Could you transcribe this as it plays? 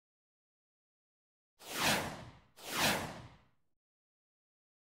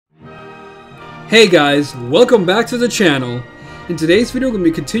Hey guys, welcome back to the channel. In today's video, I'm going to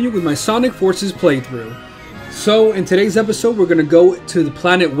be continuing with my Sonic Forces playthrough. So, in today's episode, we're going to go to the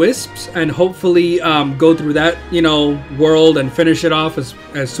planet Wisps and hopefully go through that, world and finish it off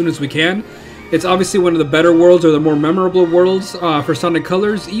as soon as we can. It's obviously one of the better worlds or the more memorable worlds for Sonic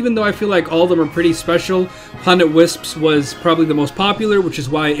Colors, even though I feel like all of them are pretty special. Planet Wisps was probably the most popular, which is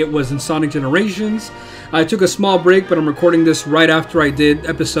why it was in Sonic Generations. I took a small break, but I'm recording this right after I did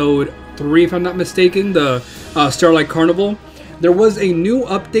episode 3, if I'm not mistaken, the Starlight Carnival. There was a new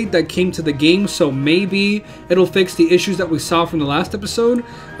update that came to the game, so maybe it'll fix the issues that we saw from the last episode.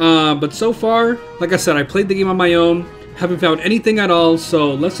 But so far, like I said, I played the game on my own, haven't found anything at all,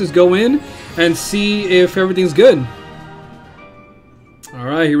 so let's just go in and see if everything's good.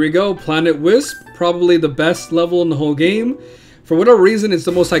 Alright, here we go. Planet Wisp, probably the best level in the whole game. For whatever reason, it's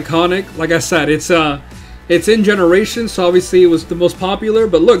the most iconic. Like I said, it's in Generations, so obviously it was the most popular.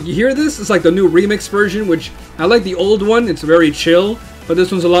 But look, you hear this? It's like the new remix version, which I like the old one. It's very chill, but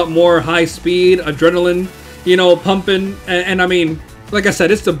this one's a lot more high speed, adrenaline, pumping. And I mean, like I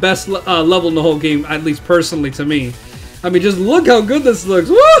said, it's the best level in the whole game, at least personally to me. I mean, just look how good this looks.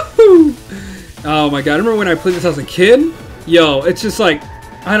 Woohoo! Oh my god, I remember when I played this as a kid. Yo, it's just like,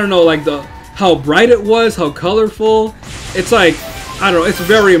 I don't know, like how bright it was, how colorful. It's like, I don't know, it's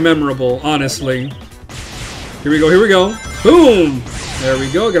very memorable, honestly. Here we go, here we go. Boom! There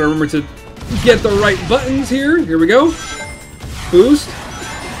we go. Gotta remember to get the right buttons here. Here we go. Boost.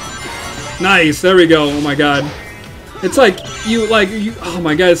 Nice, there we go. Oh my god. It's like oh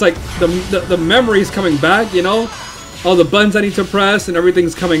my god, it's like the memory's coming back, all the buttons I need to press and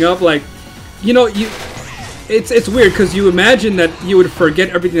everything's coming up, like, it's weird because you imagine that you would forget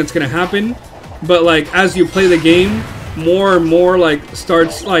everything that's gonna happen, but like as you play the game, more and more like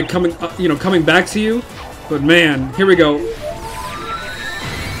starts like coming back to you. But man, here we go.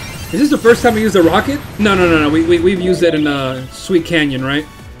 Is this the first time we use the rocket? No. We've used it in Sweet Canyon, right?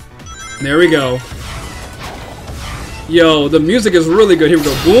 There we go. Yo, the music is really good. Here we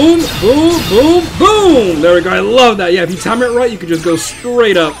go. Boom, boom, boom, boom. There we go. I love that. Yeah, if you time it right, you can just go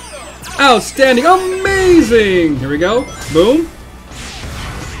straight up. Outstanding. Amazing. Here we go. Boom.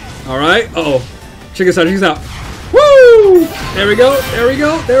 All right. Uh-oh. Check this out. Check this out. Woo! There we go. There we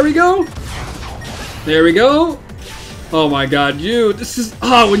go. There we go. There we go. Oh my god, dude. This is...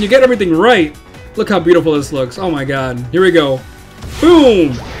 when you get everything right. Look how beautiful this looks. Oh my god. Here we go. Boom.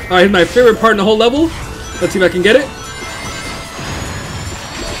 Alright, here's my favorite part in the whole level. Let's see if I can get it.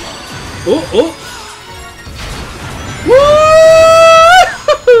 Oh.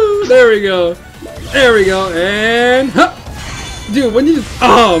 Woo! There we go. There we go. And... Huh. Dude, when you just...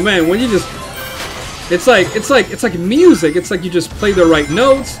 Oh man, when you just... It's like music. It's like you just play the right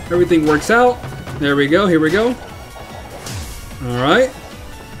notes. Everything works out. There we go. Here we go. All right.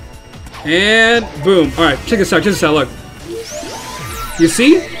 And boom. All right. Check this out. Check this out. Look. You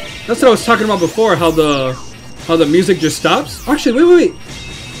see? That's what I was talking about before. How the music just stops. Actually, wait.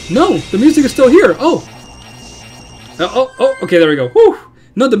 No, the music is still here. Oh. Okay. There we go. Whew.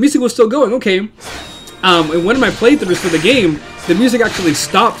 No, the music was still going. Okay. In one of my playthroughs for the game, the music actually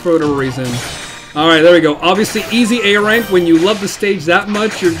stopped for whatever reason. Alright, there we go. Obviously, easy A rank. When you love the stage that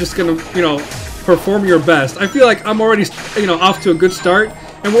much, you're just gonna, perform your best. I feel like I'm already, off to a good start.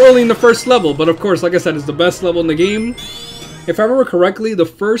 And we're only in the first level. But of course, like I said, it's the best level in the game. If I remember correctly, the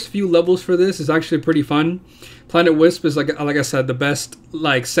first few levels for this is actually pretty fun. Planet Wisp is, like I said, the best,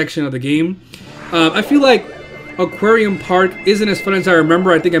 section of the game. I feel like Aquarium Park isn't as fun as I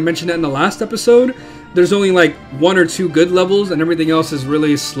remember. I think I mentioned that in the last episode. There's only like 1 or 2 good levels and everything else is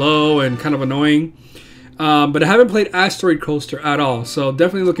really slow and kind of annoying. But I haven't played Asteroid Coaster at all, so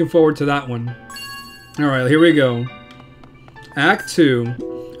definitely looking forward to that one. Alright, here we go. Act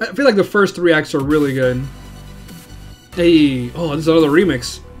 2. I feel like the first 3 acts are really good. Hey, oh, this is another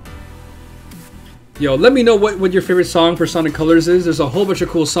remix. Yo, let me know what your favorite song for Sonic Colors is. There's a whole bunch of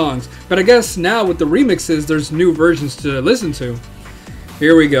cool songs. But I guess now with the remixes, there's new versions to listen to.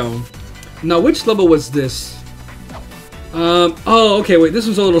 Here we go. Now, which level was this? Oh, okay, wait, this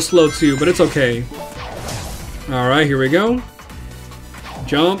was a little slow too, but it's okay. Alright, here we go.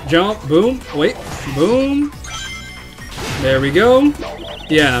 Jump, jump, boom, wait, boom. There we go.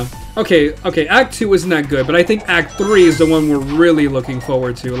 Yeah, okay, Act 2 isn't that good, but I think Act 3 is the one we're really looking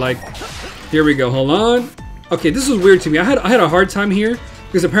forward to. Like, here we go, hold on. Okay, this is weird to me. I had a hard time here,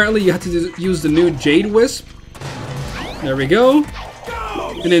 because apparently you have to use the new Jade Wisp. There we go.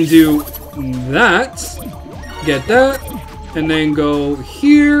 And then do... that, get that, and then go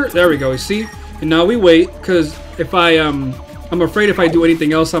here. There we go. You see? And now we wait because if I'm afraid if I do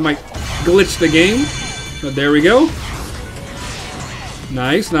anything else, I might glitch the game. But there we go.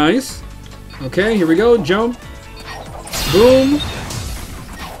 Nice, nice. Okay, here we go. Jump. Boom.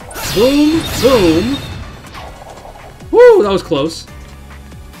 Boom. Boom. Woo, that was close.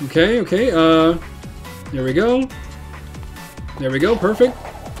 Okay, okay. There we go. There we go. Perfect.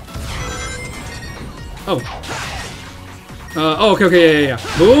 Oh. Oh, okay, okay, yeah.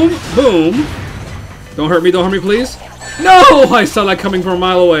 Boom. Boom. Don't hurt me, please. No! I saw that coming from a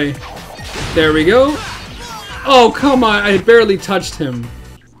mile away. There we go. Oh, come on. I barely touched him.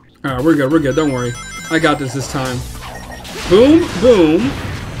 Alright, we're good, don't worry. I got this time. Boom, boom.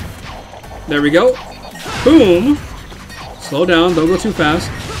 There we go. Boom. Slow down, don't go too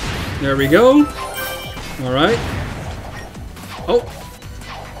fast. There we go. Alright. Oh.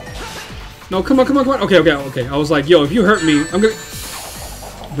 No, come on, come on, come on. Okay, okay, okay. I was like, yo, if you hurt me, I'm gonna...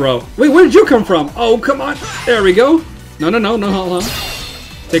 Bro. Wait, where did you come from? Oh, come on. There we go. No, no, no, no, hold on.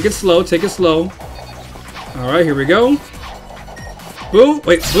 Take it slow, take it slow. Alright, here we go. Boom.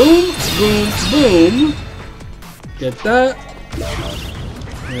 Wait, boom, boom, boom. Get that.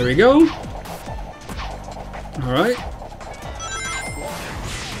 There we go. Alright.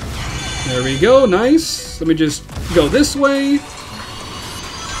 There we go, nice. Let me just go this way.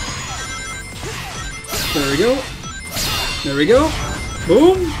 There we go. There we go.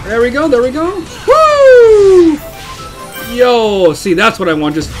 Boom. There we go, there we go. Woo! Yo, see, that's what I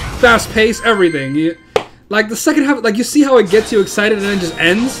want. Just fast pace, everything. Like the second half, like you see how it gets you excited and then just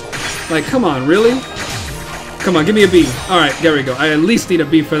ends? Like, come on, really? Come on, give me a B. Alright, there we go. I at least need a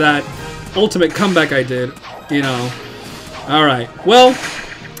B for that ultimate comeback I did. You know. Alright, well,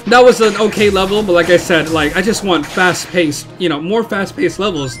 that was an okay level, but like I said, like, I just want fast-paced, you know, more fast-paced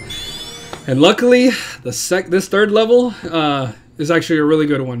levels. And luckily, this third level is actually a really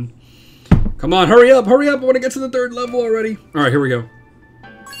good one. Come on, hurry up, hurry up. I want to get to the third level already. Alright, here we go.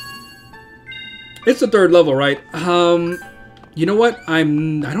 It's the third level, right? You know what? I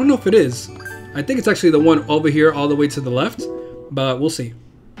don't know if it is. I think it's actually the one over here all the way to the left, but we'll see.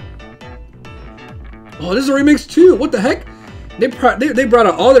 Oh, this is a remix too. What the heck? They brought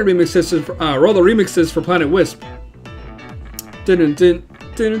out all the remixes for all the remixes for Planet Wisp. Dun dun dun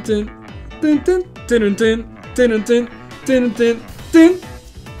dun dun dun dun dun dun dun dun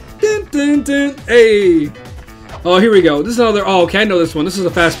dun dun dun. Hey. Oh, here we go. This is another. Oh, okay, I know this one. This is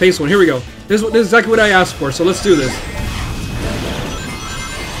a fast-paced one. Here we go. This is exactly what I asked for. So let's do this.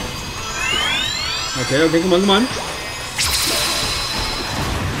 Okay, okay, come on, come on.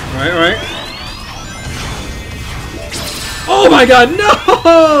 Alright, alright. Oh my god, no!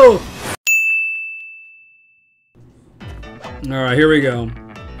 Alright, here we go.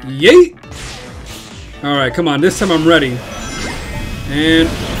 Yeet! Alright, come on, this time I'm ready. And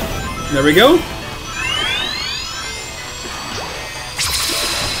there we go.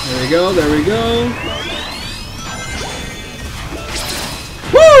 There we go, there we go.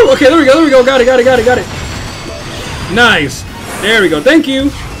 Woo! Okay, there we go, got it, got it, got it, got it. Nice. There we go, thank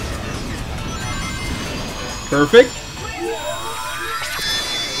you. Perfect.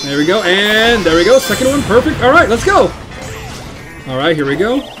 There we go, and there we go, second one, perfect. Alright, let's go. Alright, here we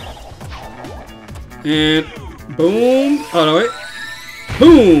go. And boom. Oh, no, wait.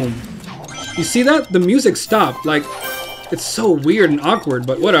 Boom. You see that? The music stopped. Like, it's so weird and awkward,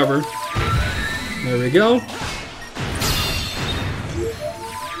 but whatever. There we go.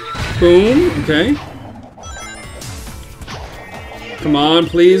 Boom. Okay. Come on,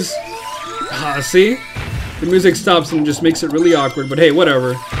 please. Ah, see? The music stops and just makes it really awkward, but hey,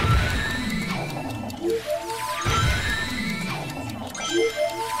 whatever.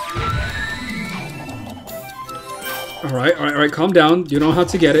 Alright, alright, alright, calm down. You know how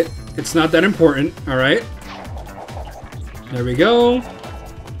to get it. It's not that important, alright? There we go.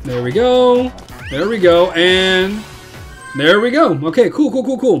 There we go. There we go, and there we go. Okay, cool, cool,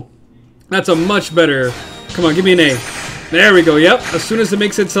 cool, cool. That's a much better. Come on, give me an A. There we go. Yep. As soon as it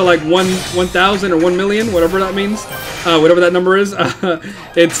makes it to like 1,000 or 1 million, whatever that means, whatever that number is,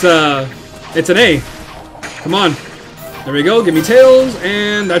 it's an A. Come on. There we go. Give me tails,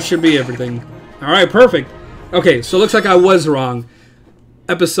 and that should be everything. All right, perfect. Okay, so it looks like I was wrong.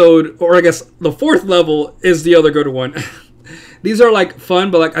 Episode, or I guess the fourth level is the other good one. These are like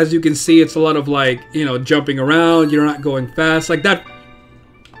fun, but like as you can see, it's a lot of like, you know, jumping around. You're not going fast like that.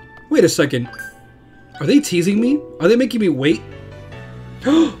 Wait a second. Are they teasing me? Are they making me wait?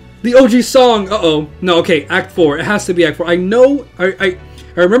 The OG song. Uh-oh. No, okay. Act 4. It has to be Act 4. I know. I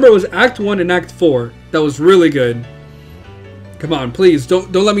remember it was Act 1 and Act 4. That was really good. Come on, please.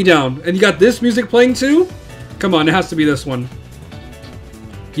 Don't let me down. And you got this music playing too? Come on. It has to be this one.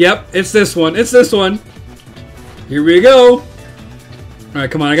 Yep. It's this one. It's this one. Here we go. All right.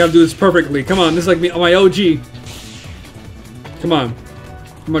 Come on. I got to do this perfectly. Come on. This is like my OG. Come on.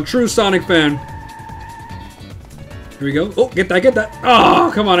 I'm a true Sonic fan. Here we go. Oh, get that, get that.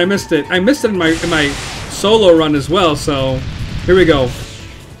 Oh, come on, I missed it. I missed it in my solo run as well, so here we go.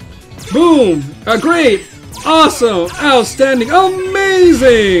 Boom! Great! Awesome! Outstanding!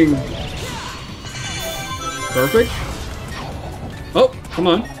 Amazing! Perfect. Oh, come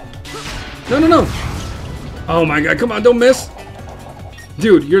on. No, no, no. Oh my god, come on, don't miss.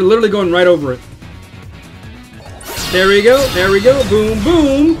 Dude, you're literally going right over it. There we go, there we go. Boom,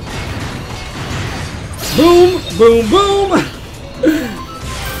 boom. Boom, boom, boom.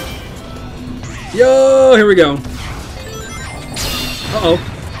 Yo, here we go. Uh-oh.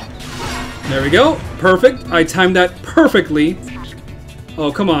 There we go. Perfect. I timed that perfectly.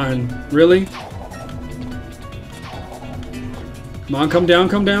 Oh, come on. Really? Come on, come down,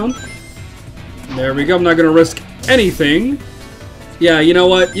 come down. There we go. I'm not going to risk anything. Yeah, you know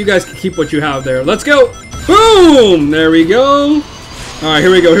what? You guys can keep what you have there. Let's go. Boom! There we go. All right,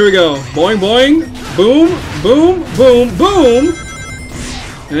 here we go, here we go. Boing, boing. Boom, boom, boom, boom.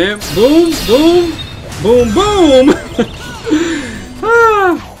 And boom, boom, boom, boom.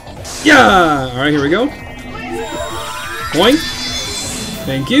 Ah. Yeah. All right, here we go. Boing.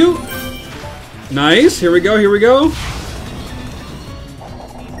 Thank you. Nice. Here we go, here we go.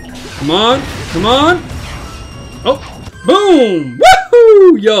 Come on, come on. Oh, boom.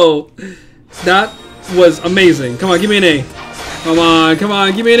 Woohoo! Yo, that was amazing. Come on, give me an A. Come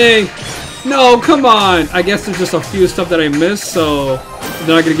on, give me an A. No, come on. I guess there's just a few stuff that I missed, so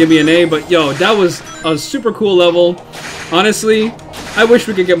they're not gonna give me an A. But yo, that was a super cool level. Honestly, I wish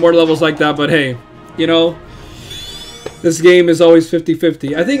we could get more levels like that. But hey, you know, this game is always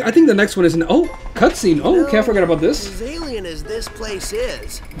 50-50. I think the next one is an cutscene. Oh, okay, I forgot about this. As alien as this place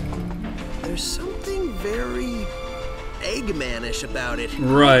is, there's something very Eggman-ish about it.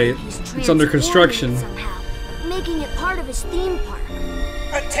 Right. It's under construction. Somehow, making it part of his theme park.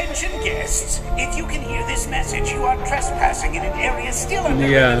 Attention guests, if you can hear this message, you are trespassing in an area still under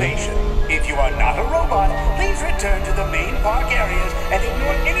renovation. If you are not a robot, please return to the main park areas and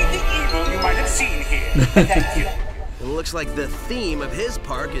ignore anything evil you might have seen here. Thank you. It looks like the theme of his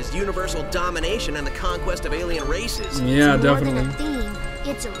park is universal domination and the conquest of alien races. Yeah, it's definitely. More than a theme,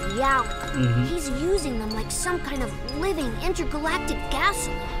 it's a reality. He's using them like some kind of living intergalactic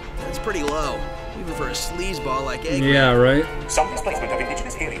gasoline. That's pretty low, even for a sleazeball like Eggman. Yeah, right. Some displacement of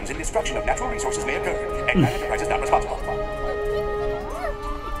indigenous aliens and destruction of natural resources may occur. Eggman Enterprise is not responsible.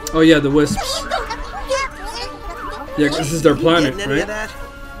 Oh yeah, the Wisps. Yeah, this is their planet, Any right? of that?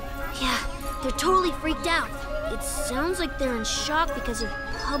 Yeah, they're totally freaked out. It sounds like they're in shock because of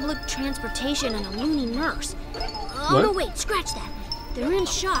public transportation and a loony nurse. Oh What? no, wait, scratch that. They're in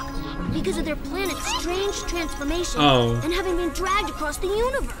shock because of their planet's strange transformation and having been dragged across the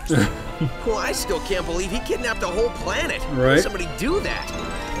universe. Well, I still can't believe he kidnapped a whole planet. Right. How did somebody do that?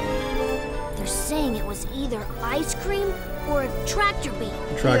 They're saying it was either ice cream or a tractor beam.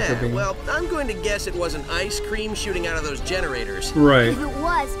 Tractor Yeah, beam. well, I'm going to guess it wasn't ice cream shooting out of those generators. Right. If it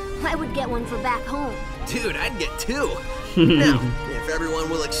was, I would get one for back home. Dude, I'd get two. Now, if everyone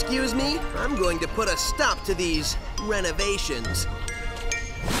will excuse me, I'm going to put a stop to these renovations.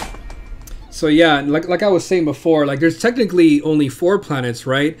 So yeah, like I was saying before, like there's technically only 4 planets,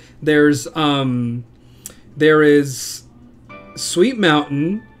 right? There is Sweet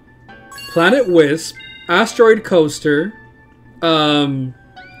Mountain, Planet Wisp, Asteroid Coaster,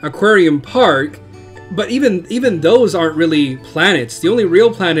 Aquarium Park, but even those aren't really planets. The only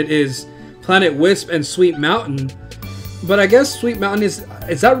real planet is Planet Wisp and Sweet Mountain. But I guess Sweet Mountain is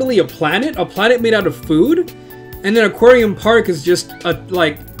that really a planet? A planet made out of food? And then Aquarium Park is just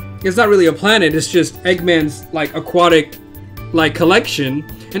it's not really a planet, it's just Eggman's like aquatic like collection.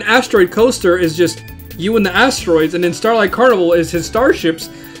 And Asteroid Coaster is just you and the asteroids, and then Starlight Carnival is his starships.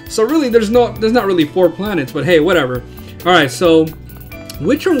 So really there's not really 4 planets, but hey, whatever. Alright, so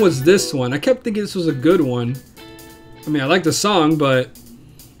which one was this one? I kept thinking this was a good one. I mean, I like the song, but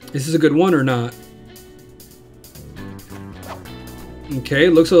is this a good one or not? Okay,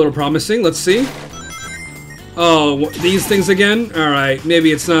 looks a little promising. Let's see. Oh, these things again? Alright,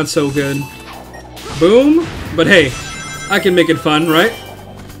 maybe it's not so good. Boom. But hey, I can make it fun, right?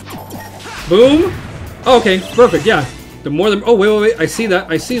 Boom. Okay, perfect, yeah. The more the... Oh, wait. I see that.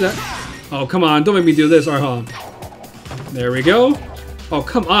 Oh, come on. Don't make me do this. Alright, hold on. There we go. Oh,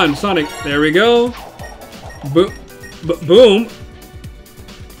 come on, Sonic. There we go. Boom. Boom.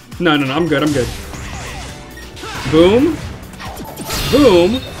 No. I'm good. Boom.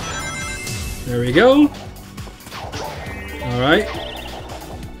 Boom. There we go. Alright.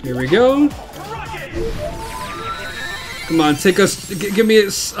 Here we go. Come on, take us. Give me a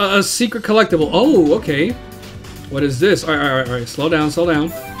secret collectible. Oh, okay. What is this? All right, all right. Slow down, slow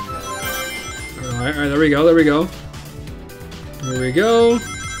down. All right, there we go, there we go. There we go.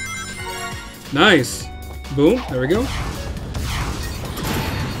 Nice. Boom, there we go.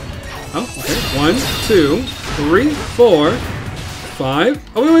 Oh, okay. 1, 2, 3, 4,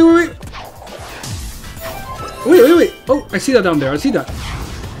 5. Oh, wait, wait, wait, wait. Wait, wait, wait. Oh, I see that down there. I see that.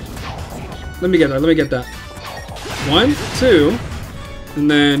 Let me get that. Let me get that. 1, 2, and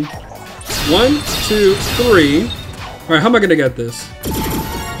then 1, 2, 3. All right, how am I gonna get this?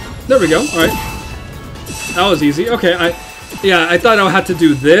 There we go. All right. That was easy. Okay, I thought I had to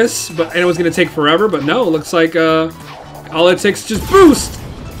do this, and it was gonna take forever, but no, it looks like all it takes is just boost.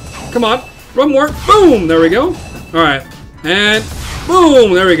 Come on, one more. Boom, there we go. All right, and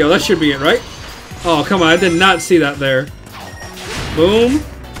boom, there we go. That should be it, right? Oh, come on, I did not see that there. Boom,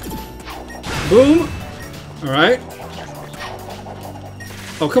 boom. All right.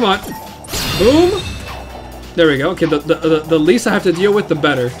 Oh, come on. Boom. There we go. Okay, the least I have to deal with, the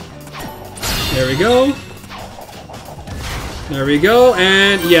better. There we go. There we go,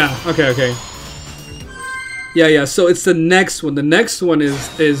 and yeah, okay. Yeah, so it's the next one. The next one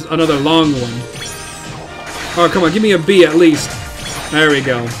is another long one. Oh, come on, give me a B at least. There we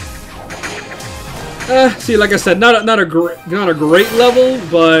go. See, like I said, not a great level,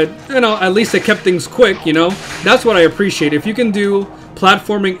 but you know, at least it kept things quick. You know, that's what I appreciate. If you can do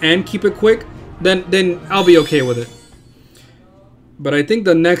platforming and keep it quick, then I'll be okay with it. But I think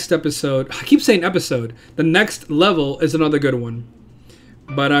the next episode, I keep saying episode, the next level is another good one.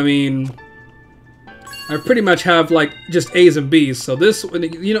 But I mean, I pretty much have like just A's and B's. So this,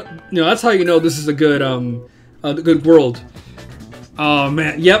 you know, that's how you know this is a good world. Oh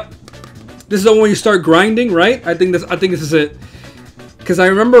man, yep. This is the one where you start grinding, right? I think this is it. Because I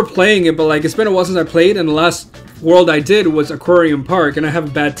remember playing it, but like it's been a while since I played, and the last world I did was Aquarium Park, and I have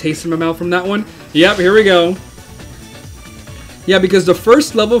a bad taste in my mouth from that one. Yep, here we go. Yeah, because the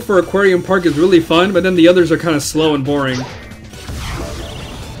first level for Aquarium Park is really fun, but then the others are kind of slow and boring.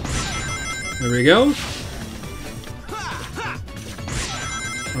 There we go.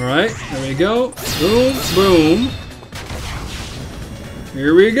 Alright, there we go. Boom, boom.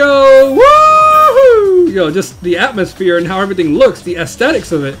 Here we go. Woohoo! Yo, just the atmosphere and how everything looks, the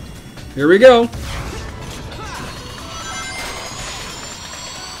aesthetics of it. Here we go.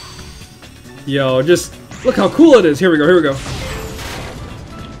 Yo, just look how cool it is. Here we go, here we go.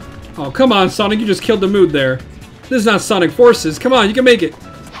 Oh, come on, Sonic, you just killed the mood there. This is not Sonic Forces. Come on, you can make it.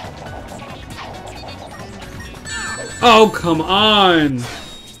 Oh, come on.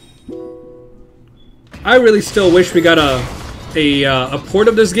 I really still wish we got a port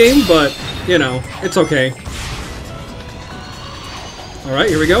of this game, but, you know, it's okay. Alright,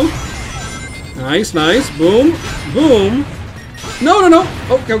 here we go. Nice, nice. Boom, boom. No, no, no.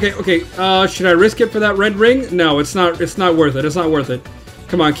 Okay. Should I risk it for that red ring? No, it's not worth it. It's not worth it.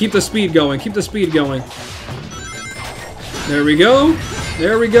 Come on, keep the speed going. Keep the speed going. There we go.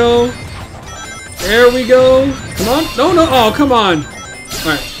 There we go. There we go. Come on. No, no. Oh, come on. All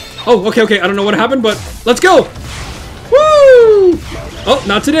right. Oh, okay. I don't know what happened, but let's go. Woo! Oh,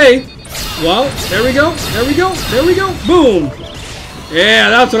 not today. Well, there we go. There we go. There we go. Boom. Yeah,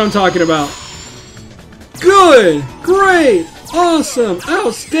 that's what I'm talking about. Good. Great. Awesome.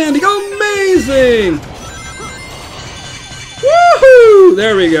 Outstanding. Amazing. Woohoo!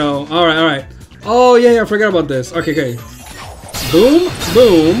 There we go. Alright. Oh, yeah, I forgot about this. Okay. Boom,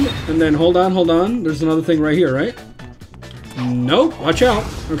 boom. And then, hold on. There's another thing right here, right? Nope. Watch out.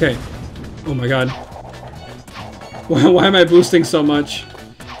 Okay. Oh, my God. Why am I boosting so much?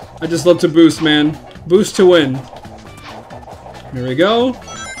 I just love to boost, man. Boost to win. There we go.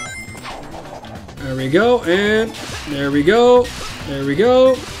 There we go. And there we go. There we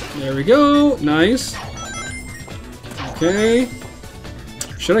go. There we go. Nice. Okay.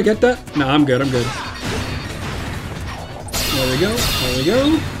 Should I get that? No, I'm good. There we go. There we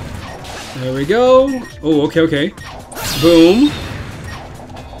go. There we go. Oh, okay. Boom.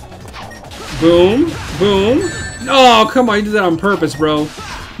 Boom. Boom. Oh, come on. You did that on purpose, bro.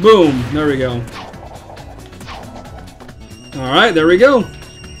 Boom. There we go. Alright, there we go.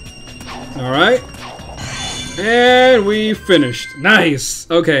 Alright. And we finished. Nice.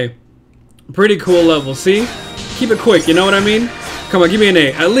 Okay. Pretty cool level. See? Keep it quick, you know what I mean? Come on, give me an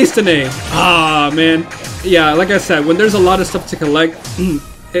A. At least an A. Ah, man. Yeah, like I said, when there's a lot of stuff to collect,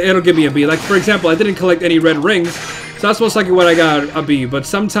 it'll give me a B. Like, for example, I didn't collect any red rings, so that's most likely what I got, a B. But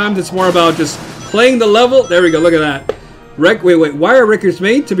sometimes it's more about just playing the level. There we go, look at that. Wait. Why are records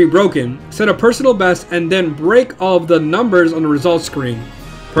made? To be broken. Set a personal best and then break all of the numbers on the results screen.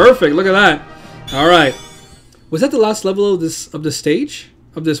 Perfect, look at that. Alright. Was that the last level of this stage?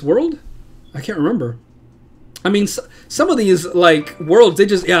 Of this world? I can't remember. I mean, some of these like worlds, they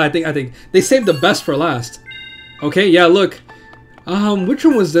just I think they saved the best for last. Okay, yeah, look. Which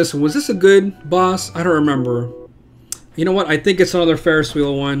one was this one? Was this a good boss? I don't remember. You know what? I think it's another Ferris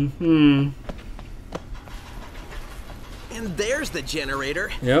wheel one. And there's the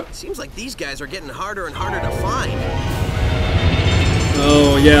generator. Yep. Seems like these guys are getting harder and harder to find.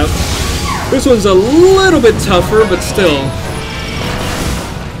 Oh, yeah. This one's a little bit tougher, but still.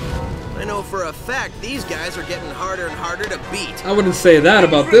 I know for a fact these guys are getting harder and harder to beat. I wouldn't say that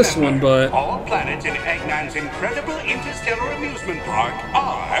about this one, but... All planets in Eggman's incredible interstellar amusement park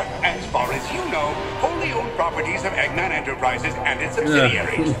are, as far as you know, wholly owned properties of Eggman Enterprises and its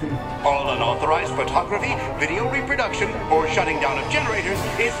subsidiaries. All unauthorized photography, video reproduction, or shutting down of generators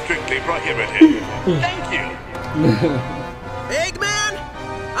is strictly prohibited. Thank you. Eggman,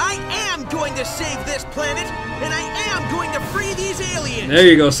 I am going to save this planet, and I am going to free these aliens. There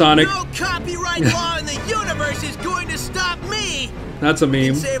you go, Sonic. No copyright law in the universe is going to stop me. That's a meme.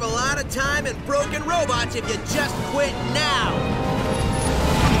 You'd save a lot of time and broken robots if you just quit now.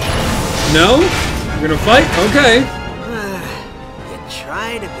 No? You're gonna fight? Okay. You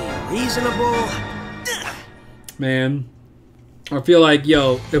try to be reasonable. Man. I feel like,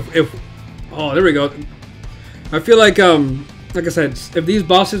 yo, if oh, there we go. I feel like I said, if these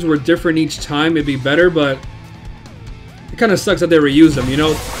bosses were different each time, it'd be better, but it kind of sucks that they reuse them, you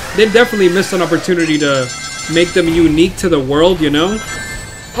know? They definitely missed an opportunity to make them unique to the world, you know?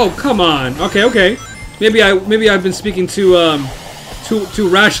 Oh, come on. Okay, okay. Maybe I've been speaking too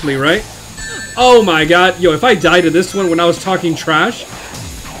rashly, right? Oh my god. Yo, if I died to this one when I was talking trash.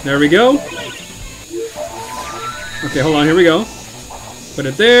 There we go. Okay, hold on. Here we go. Put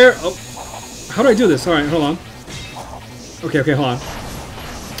it there. Oh. How do I do this? Alright, hold on. Okay, okay, hold on.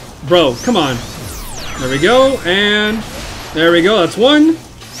 Bro, come on. There we go, and there we go, that's one.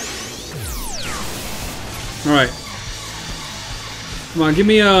 Alright. Come on, give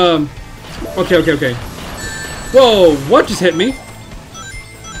me a... Okay, okay, okay. Whoa, what just hit me?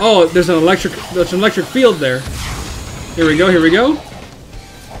 Oh, there's an electric field there. Here we go, here we go.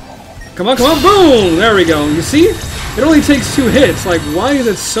 Come on, come on, boom! There we go. You see? It only takes 2 hits. Like, why is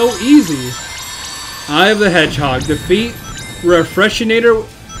it so easy? Eye of the Hedgehog. Defeat Refreshinator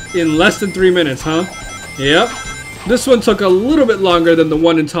in less than 3 minutes, huh? Yep. This one took a little bit longer than the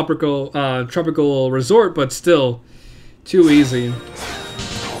one in Tropical Resort, but still too easy.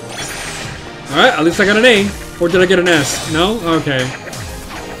 Alright, at least I got an A. Or did I get an S? No? Okay.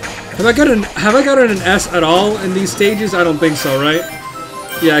 Have I gotten an S at all in these stages? I don't think so, right?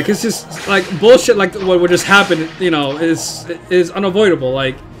 Yeah, because just like bullshit like what would just happen, you know, is unavoidable.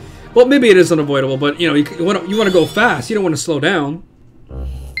 Like, well, maybe it is unavoidable, but you know, you want to go fast. You don't want to slow down.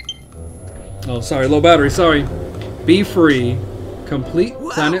 Oh, sorry, low battery. Sorry. Be free. Complete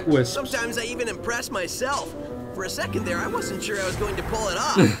Planet Wisp. Sometimes I even impress myself. For a second there, I wasn't sure I was going to pull it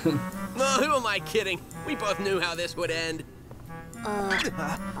off. Oh, who am I kidding? We both knew how this would end.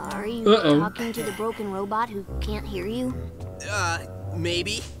 Are you talking to the broken robot who can't hear you?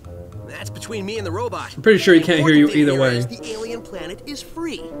 Maybe. That's between me and the robot. I'm pretty sure he can't hear you either way. The alien planet is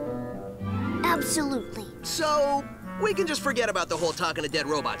free. Absolutely. So, we can just forget about the whole talking to dead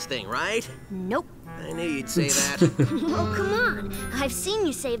robots thing, right? Nope. I knew you'd say that. Oh, come on. I've seen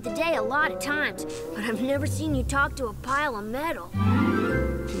you save the day a lot of times, but I've never seen you talk to a pile of metal.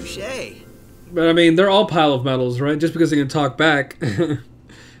 Touché. But I mean, they're all pile of metals, right? Just because they can talk back.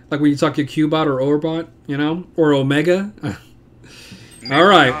 Like when you talk to Qbot or Orbot, you know? Or Omega.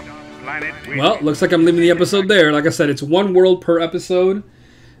 Alright. Well, looks like I'm leaving the episode there. Like I said, it's 1 world per episode.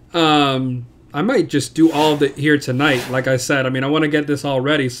 I might just do all of it here tonight, like I said. I mean, I want to get this all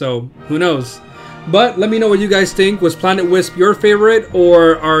ready, so who knows? But let me know what you guys think. Was Planet Wisp your favorite,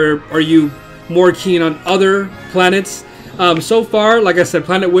 or are you more keen on other planets? So far, like I said,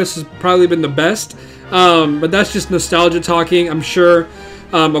 Planet Wisp has probably been the best. But that's just nostalgia talking. I'm sure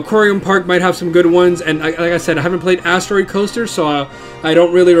Aquarium Park might have some good ones. And like I said, I haven't played Asteroid Coaster, so I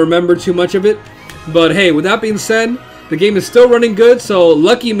don't really remember too much of it. But hey, with that being said, the game is still running good, so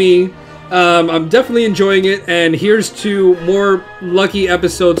lucky me. I'm definitely enjoying it, and here's to more lucky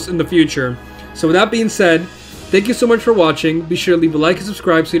episodes in the future. So with that being said, thank you so much for watching. Be sure to leave a like and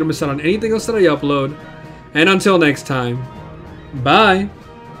subscribe so you don't miss out on anything else that I upload. And until next time, bye!